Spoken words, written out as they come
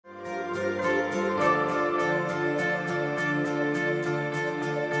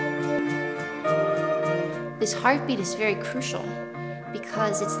This heartbeat is very crucial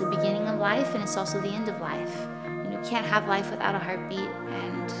because it's the beginning of life and it's also the end of life. You can't have life without a heartbeat,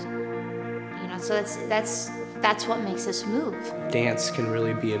 and so that's what makes us move. Dance can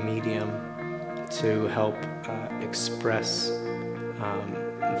really be a medium to help express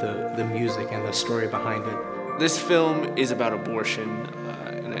the music and the story behind it. This film is about abortion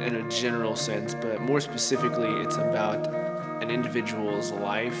in a general sense, but more specifically, it's about an individual's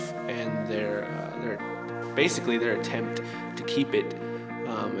life and their attempt to keep it,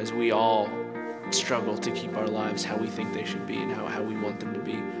 as we all struggle to keep our lives how we think they should be and how we want them to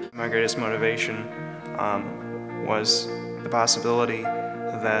be. My greatest motivation was the possibility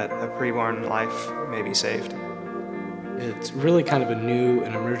that a preborn life may be saved. It's really kind of a new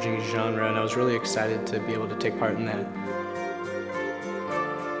and emerging genre, and I was really excited to be able to take part in that.